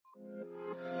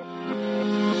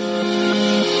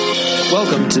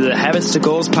Welcome to the Habits to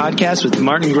Goals podcast with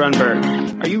Martin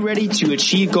Grunberg. Are you ready to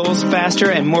achieve goals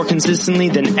faster and more consistently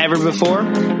than ever before?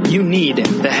 You need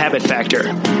the Habit Factor.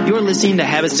 You're listening to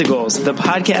Habits to Goals, the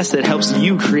podcast that helps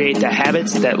you create the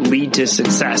habits that lead to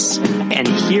success. And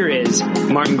here is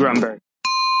Martin Grunberg.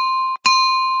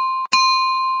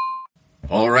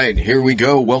 All right, here we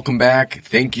go. Welcome back.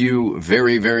 Thank you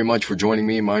very, very much for joining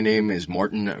me. My name is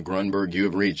Martin Grunberg. You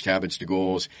have reached Habits to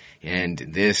Goals, and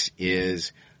this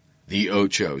is the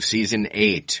Ocho, Season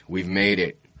 8. We've made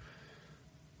it.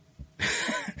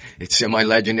 It's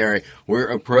semi-legendary. We're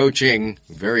approaching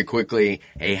very quickly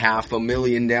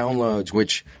 500,000 downloads,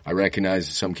 which I recognize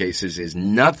in some cases is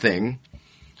nothing.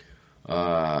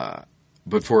 But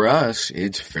for us,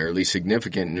 it's fairly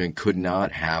significant, and it could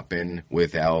not happen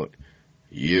without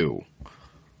you.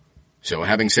 So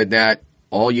having said that,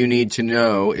 all you need to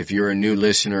know if you're a new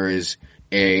listener is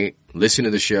A, listen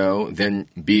to the show, then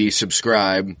B,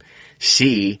 subscribe,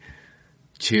 C,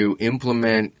 to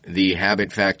implement the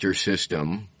Habit Factor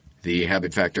system, the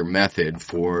Habit Factor method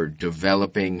for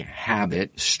developing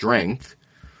habit strength.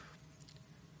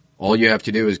 All you have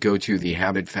to do is go to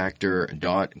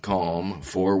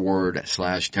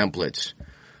thehabitfactor.com/templates.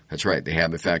 That's right,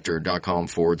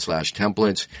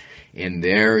 thehabitfactor.com/templates. And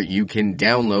there you can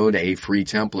download a free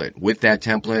template. With that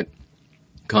template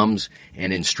comes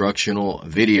an instructional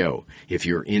video. If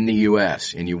you're in the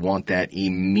U.S. and you want that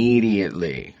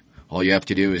immediately, all you have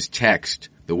to do is text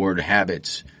the word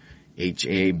habits,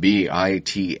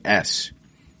 HABITS,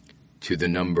 to the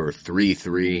number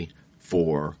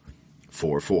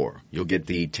 33444. You'll get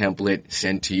the template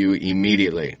sent to you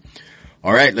immediately.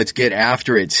 All right, let's get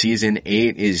after it. Season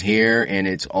 8 is here, and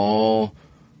it's all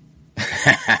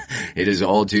it is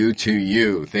all due to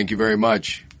you. Thank you very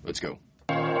much. Let's go.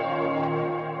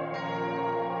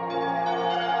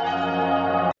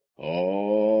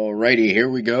 Alrighty, here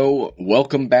we go.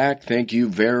 Welcome back. Thank you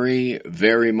very,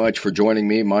 very much for joining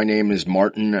me. My name is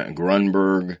Martin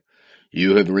Grunberg.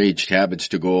 You have reached Habits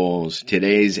to Goals.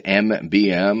 Today's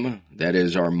MBM, that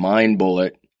is our Mind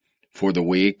Bullet for the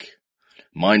week.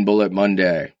 Mind Bullet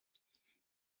Monday.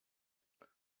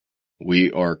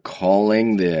 We are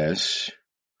calling this,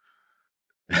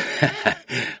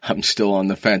 I'm still on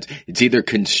the fence. It's either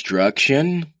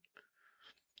construction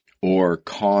or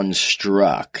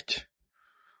construct.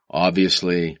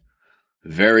 Obviously,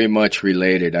 very much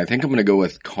related. I think I'm going to go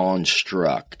with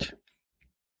construct.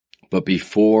 But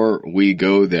before we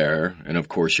go there, and of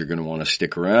course you're going to want to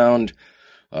stick around,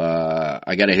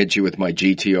 I got to hit you with my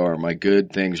GTR, my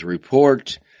Good Things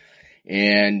Report.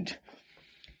 And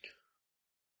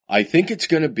I think it's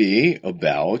going to be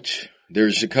about,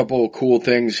 there's a couple of cool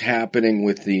things happening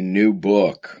with the new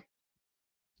book.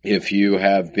 If you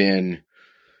have been,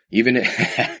 even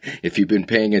if you've been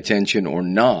paying attention or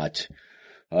not,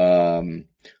 let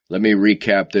me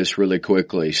recap this really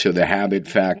quickly. So the Habit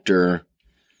Factor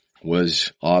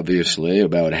was obviously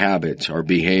about habits, our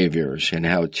behaviors, and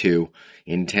how to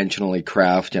intentionally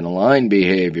craft and align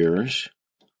behaviors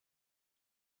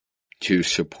to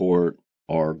support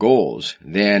our goals.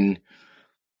 Then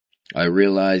I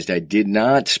realized I did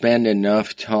not spend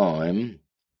enough time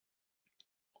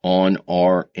on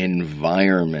our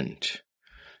environment.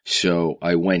 So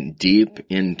I went deep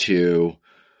into,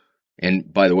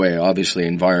 and by the way, obviously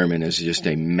environment is just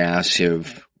a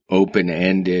massive,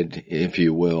 open-ended, if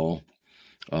you will,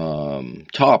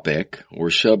 topic or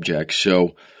subject.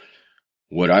 So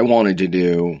what I wanted to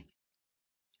do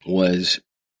was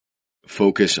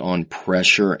focus on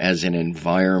pressure as an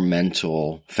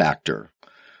environmental factor.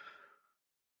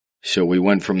 So we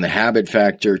went from the habit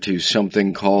factor to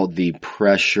something called the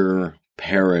pressure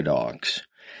paradox.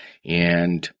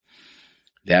 And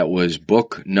that was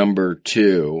book number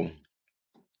 2.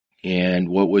 And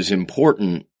what was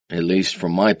important, at least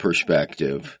from my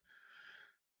perspective,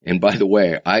 and by the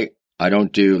way, I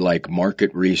don't do like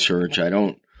market research. I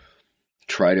don't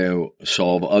try to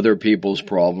solve other people's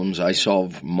problems. I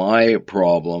solve my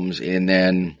problems and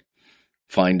then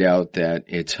find out that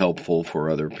it's helpful for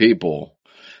other people.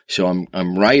 So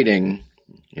I'm writing,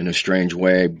 in a strange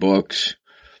way, books,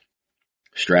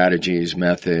 strategies,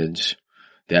 methods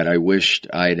that I wished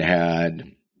I'd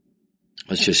had,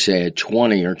 let's just say at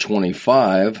 20 or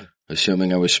 25,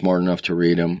 assuming I was smart enough to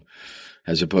read them,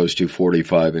 as opposed to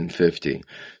 45 and 50.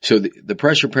 So the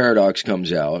pressure paradox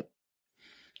comes out,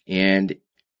 and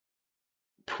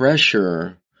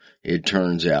pressure, it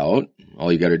turns out,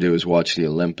 all you got to do is watch the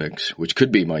Olympics, which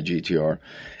could be my GTR.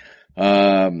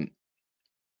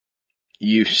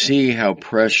 You see how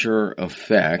pressure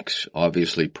affects,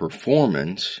 obviously,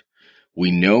 performance.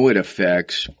 We know it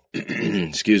affects,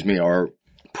 our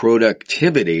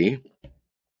productivity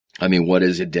I mean, what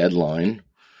is a deadline,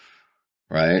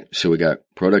 right? So we got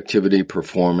productivity,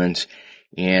 performance,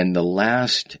 and the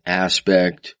last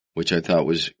aspect, which I thought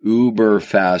was uber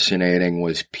fascinating,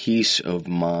 was peace of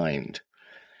mind.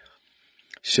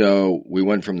 So we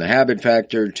went from the habit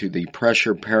factor to the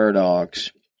pressure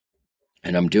paradox,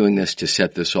 and I'm doing this to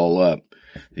set this all up.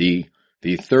 The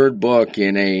third book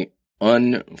in a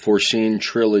unforeseen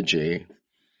trilogy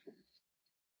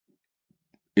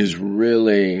is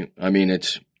really, I mean,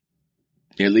 it's,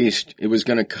 at least it was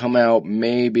going to come out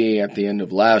maybe at the end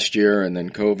of last year and then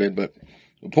COVID, but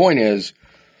the point is,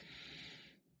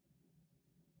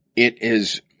 it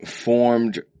is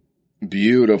formed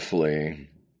beautifully.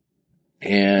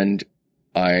 And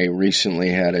I recently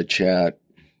had a chat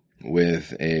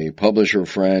with a publisher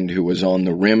friend who was on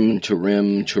the Rim to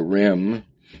Rim to Rim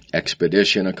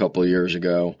expedition a couple of years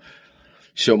ago.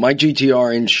 So my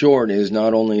GTR, in short, is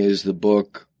not only is the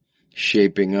book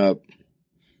shaping up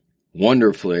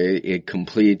wonderfully, it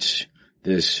completes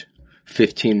this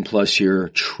 15-plus year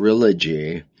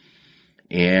trilogy,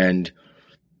 and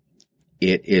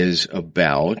it is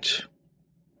about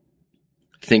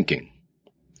thinking.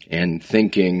 And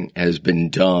thinking has been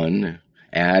done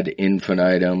ad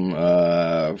infinitum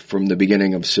from the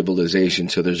beginning of civilization.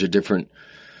 So there's a different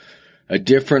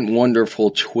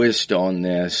wonderful twist on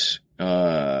this,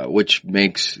 which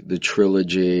makes the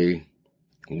trilogy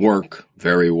work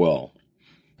very well.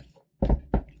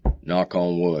 Knock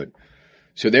on wood.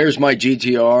 So there's my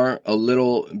GTR, a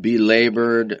little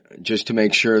belabored, just to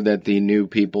make sure that the new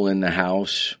people in the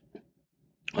house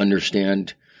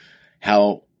understand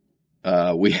how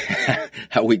we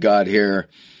got here.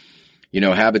 You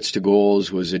know, Habits to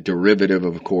Goals was a derivative,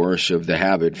 of course, of the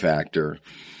habit factor.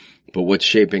 But what's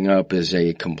shaping up is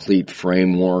a complete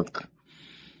framework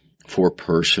for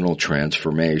personal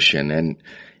transformation.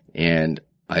 And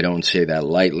I don't say that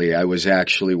lightly. I was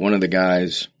actually one of the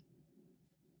guys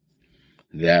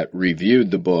that reviewed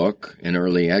the book, an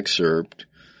early excerpt,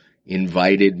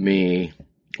 invited me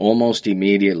almost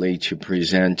immediately to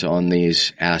present on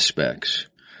these aspects.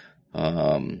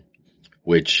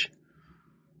 Which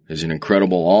is an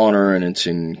incredible honor, and it's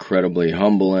incredibly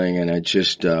humbling, and it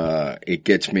just, it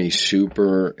gets me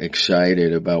super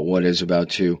excited about what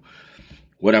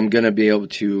I'm going to be able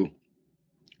to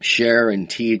share and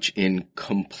teach in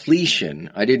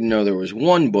completion. I didn't know there was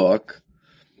one book.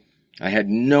 I had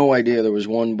no idea there was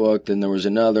one book, then there was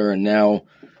another, and now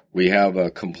we have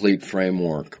a complete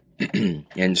framework.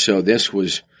 And so this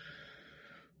was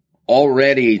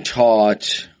already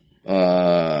taught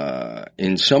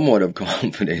in somewhat of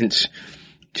confidence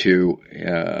to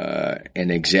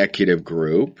an executive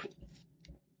group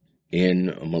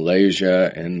in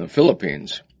Malaysia and the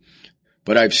Philippines.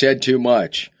 But I've said too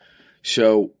much.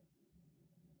 So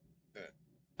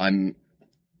I'm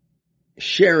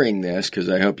sharing this because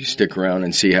I hope you stick around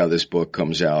and see how this book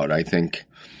comes out. I think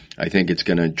it's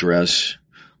going to address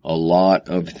a lot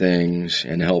of things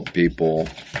and help people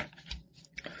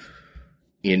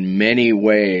in many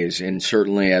ways, and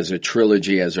certainly as a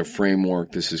trilogy, as a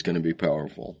framework, this is going to be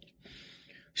powerful.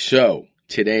 So,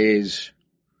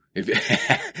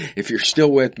 if you're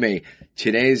still with me,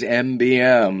 today's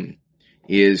MBM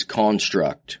is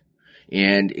construct,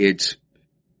 and it's,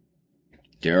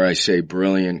 dare I say,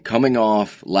 brilliant, coming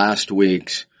off last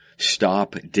week's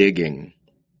Stop Digging.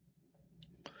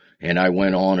 And I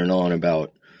went on and on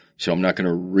about, so I'm not going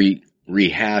to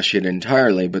rehash it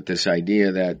entirely, but this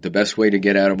idea that the best way to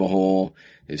get out of a hole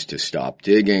is to stop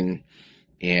digging,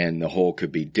 and the hole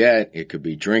could be debt, it could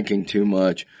be drinking too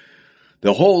much.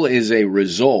 The hole is a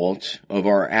result of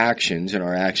our actions, and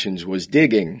our actions was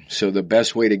digging. So the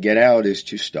best way to get out is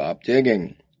to stop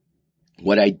digging.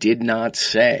 What I did not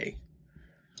say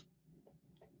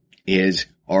is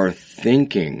our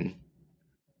thinking,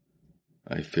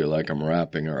 I feel like I'm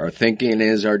rapping, our thinking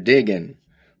is our digging.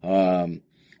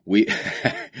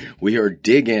 We are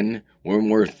digging when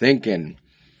we're thinking.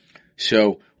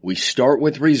 So we start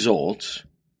with results.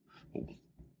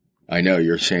 I know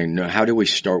you're saying, no, how do we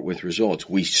start with results?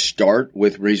 We start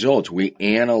with results. We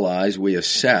analyze, we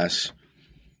assess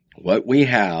what we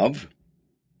have,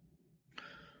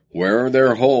 where are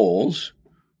there holes,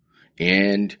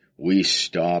 and we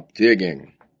stop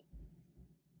digging.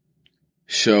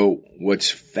 So what's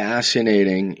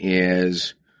fascinating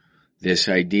is this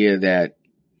idea that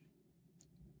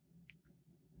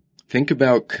think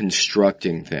about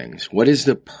constructing things. What is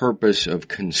the purpose of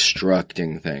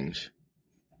constructing things?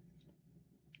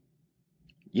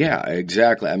 Yeah,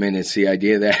 exactly. I mean, it's the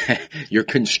idea that you're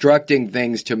constructing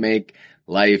things to make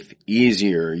life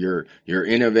easier. You're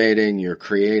innovating, you're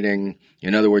creating.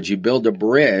 In other words, you build a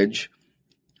bridge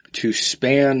to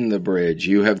span the bridge.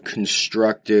 You have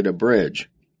constructed a bridge.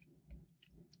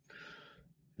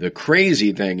 The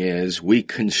crazy thing is we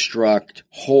construct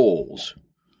holes.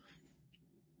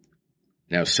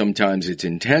 Now, sometimes it's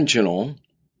intentional,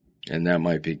 and that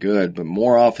might be good, but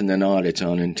more often than not, it's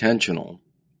unintentional.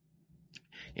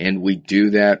 And we do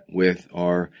that with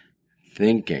our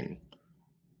thinking.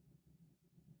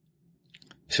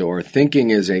 So our thinking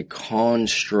is a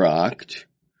construct,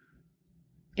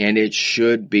 and it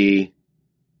should be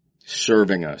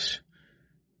serving us.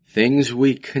 Things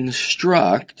we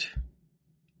construct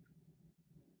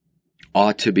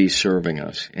ought to be serving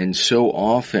us, and so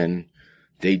often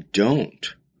they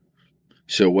don't.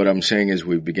 So what I'm saying is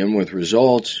we begin with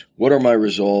results. What are my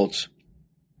results?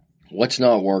 What's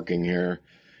not working here?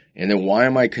 And then why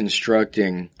am I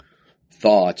constructing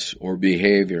thoughts or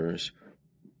behaviors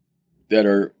that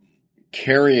are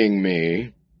carrying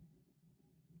me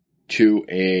to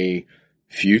a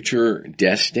future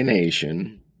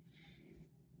destination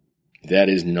that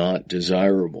is not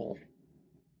desirable?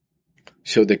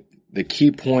 So the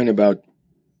key point about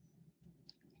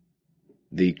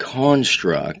the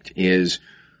construct is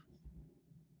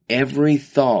every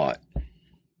thought,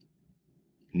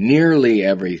 nearly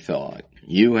every thought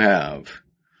you have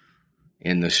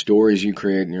and the stories you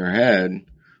create in your head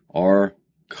are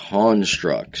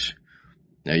constructs.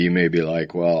 Now you may be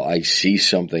like, well, I see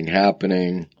something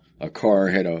happening. A car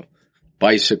hit a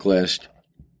bicyclist.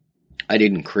 I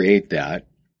didn't create that.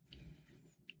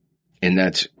 And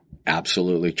that's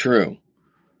absolutely true.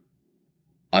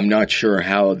 I'm not sure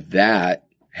how that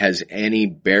has any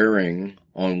bearing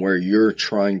on where you're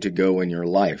trying to go in your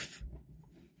life.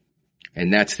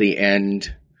 And that's the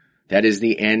end. That is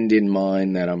the end in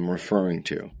mind that I'm referring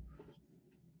to.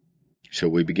 So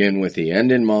we begin with the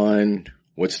end in mind.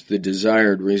 What's the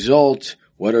desired result?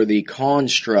 What are the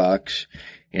constructs?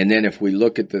 And then if we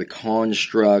look at the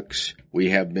constructs we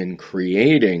have been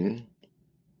creating,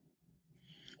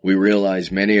 we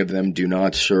realize many of them do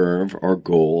not serve our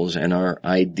goals and our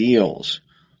ideals.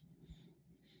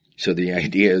 So the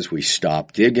idea is we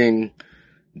stop digging,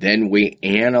 then we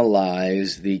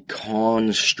analyze the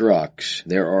constructs.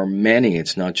 There are many.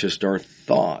 It's not just our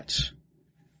thoughts.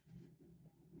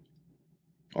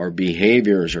 Our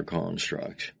behaviors are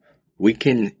constructs. We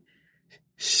can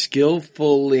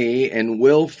skillfully and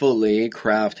willfully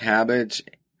craft habits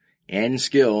and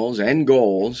skills and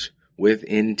goals with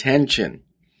intention.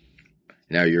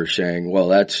 Now you're saying,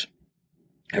 well,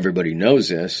 everybody knows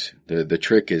this. The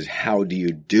trick is, how do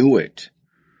you do it?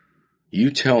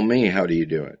 You tell me, how do you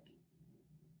do it?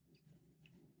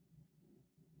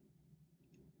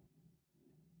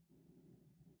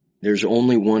 There's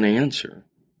only one answer.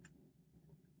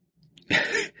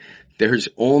 There's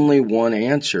only one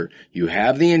answer. You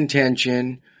have the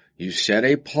intention, you set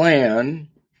a plan,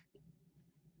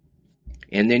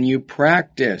 and then you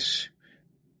practice.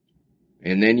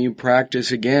 And then you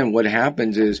practice again. What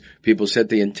happens is people set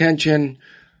the intention.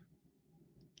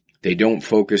 They don't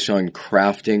focus on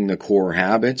crafting the core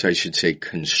habits. I should say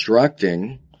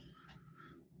constructing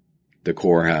the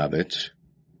core habits.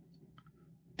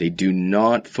 They do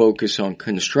not focus on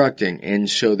constructing. And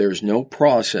so there's no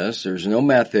process. There's no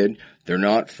method. They're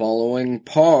not following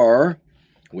PAR,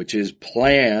 which is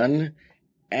plan,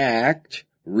 act,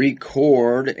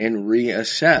 record, and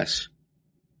reassess.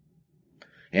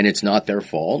 And it's not their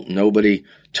fault. Nobody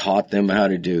taught them how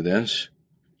to do this.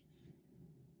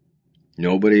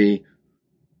 This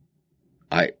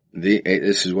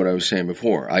is what I was saying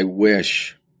before.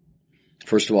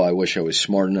 First of all, I wish I was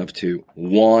smart enough to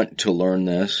want to learn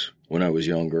this when I was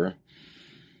younger.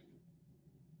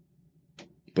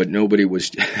 But nobody was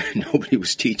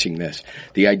teaching this.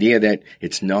 The idea that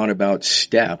it's not about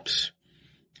steps.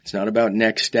 It's not about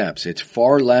next steps. It's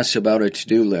far less about a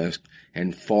to-do list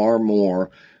and far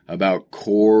more about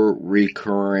core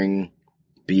recurring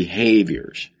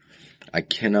behaviors.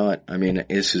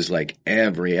 This is like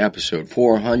every episode,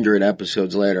 400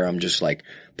 episodes later, I'm just like,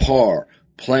 PAR,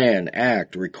 plan,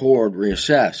 act, record,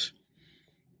 reassess.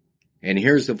 And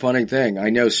here's the funny thing. I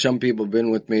know some people have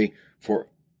been with me for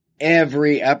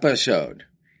every episode.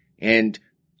 And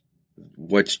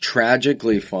what's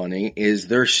tragically funny is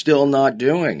they're still not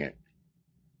doing it.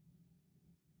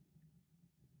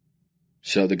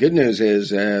 So the good news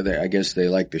is, I guess they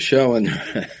like the show and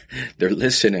they're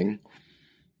listening.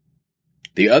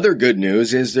 The other good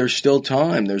news is there's still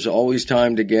time. There's always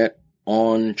time to get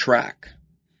on track.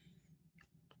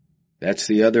 That's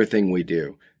the other thing we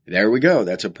do. There we go.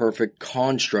 That's a perfect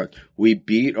construct. We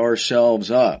beat ourselves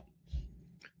up.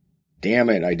 Damn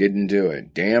it, I didn't do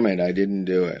it. Damn it, I didn't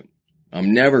do it.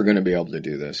 I'm never going to be able to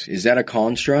do this. Is that a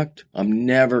construct? I'm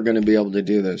never going to be able to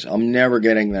do this. I'm never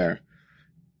getting there.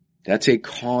 That's a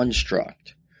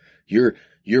construct.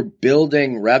 You're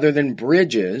building rather than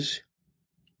bridges.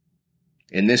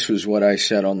 And this was what I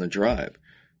said on the drive.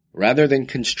 Rather than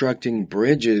constructing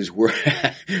bridges, we're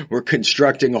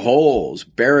constructing holes,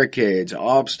 barricades,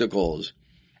 obstacles.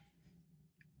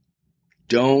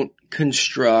 Don't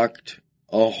construct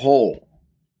a hole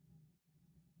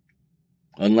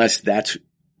unless that's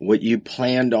what you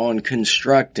planned on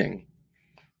constructing.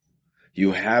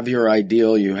 You have your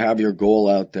ideal, you have your goal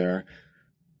out there.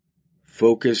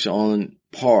 Focus on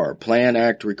PAR, plan,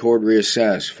 act, record,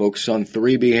 reassess. Focus on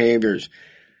 3 behaviors.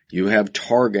 You have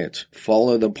targets.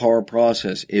 Follow the PAR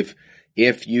process. If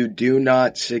you do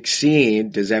not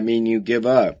succeed, does that mean you give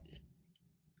up?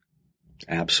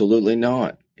 Absolutely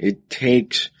not. It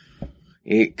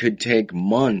could take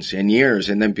months and years,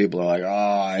 and then people are like,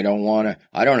 I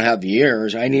don't have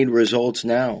years. I need results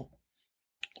now.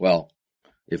 Well,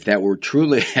 if that were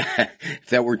truly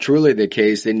the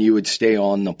case, then you would stay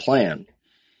on the plan.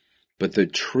 But the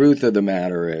truth of the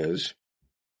matter is,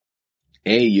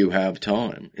 you have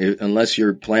time, unless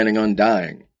you're planning on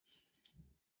dying.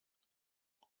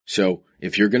 So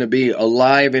if you're going to be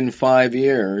alive in 5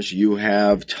 years, you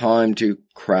have time to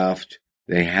craft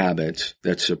the habits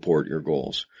that support your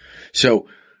goals. So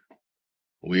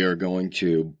we are going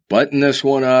to button this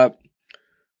one up.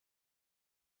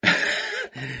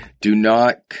 Do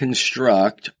not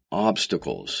construct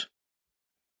obstacles.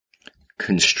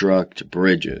 Construct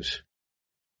bridges.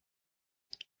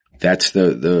 That's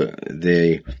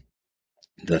the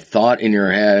thought in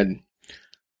your head.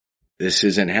 This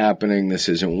isn't happening. This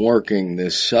isn't working.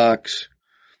 This sucks.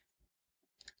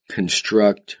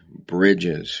 Construct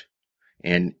bridges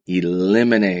and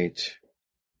eliminate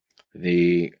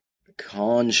the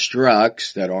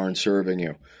constructs that aren't serving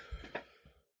you.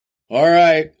 All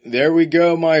right, there we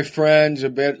go, my friends. A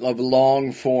bit of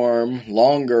longer form.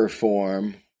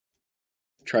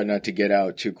 Try not to get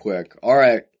out too quick. All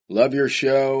right, love your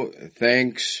show.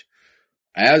 Thanks,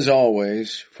 as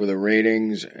always, for the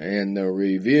ratings and the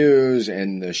reviews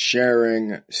and the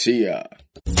sharing. See ya.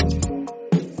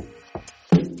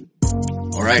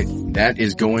 All right, that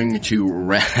is going to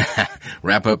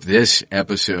wrap up this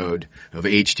episode of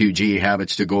H2G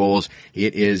Habits to Goals.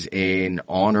 It is an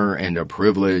honor and a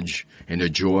privilege and a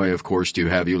joy, of course, to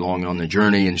have you along on the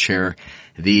journey and share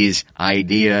these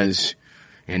ideas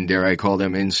and, dare I call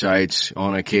them, insights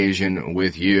on occasion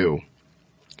with you.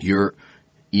 Your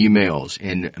emails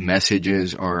and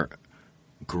messages are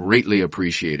greatly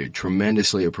appreciated,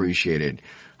 tremendously appreciated.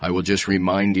 I will just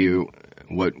remind you,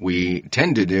 what we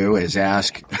tend to do is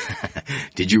ask,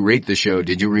 did you rate the show?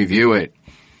 Did you review it?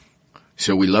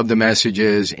 So we love the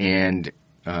messages, and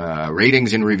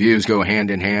ratings and reviews go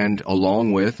hand in hand,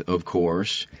 along with, of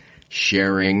course,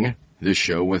 sharing the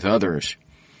show with others.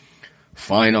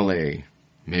 Finally,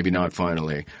 maybe not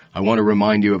finally, I want to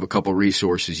remind you of a couple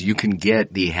resources. You can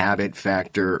get the Habit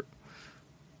Factor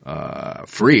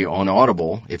free on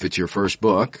Audible if it's your first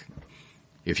book.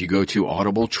 If you go to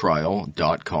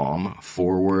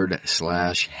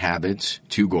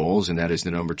audibletrial.com/habits2goals, and that is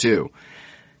the number 2.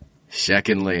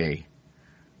 Secondly,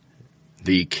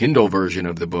 the Kindle version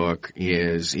of the book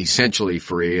is essentially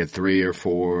free at $3 or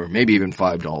 $4, maybe even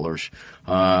 $5.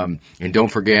 And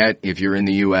don't forget, if you're in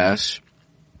the U.S.,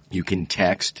 you can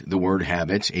text the word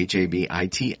habits,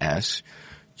 HABITS,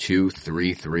 to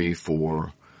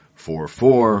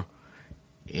 33444.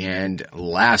 And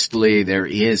lastly, there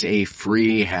is a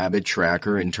free habit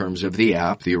tracker in terms of the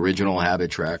app, the original habit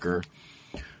tracker.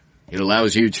 It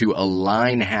allows you to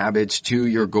align habits to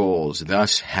your goals,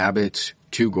 thus habits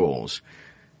to goals.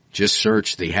 Just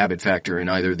search the Habit Factor in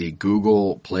either the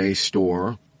Google Play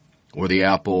Store or the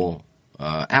Apple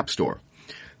App Store.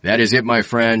 That is it, my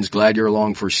friends. Glad you're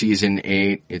along for Season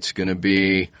 8. It's going to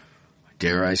be,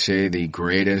 dare I say, the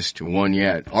greatest one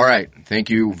yet. All right. Thank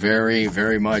you very,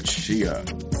 very much. See ya.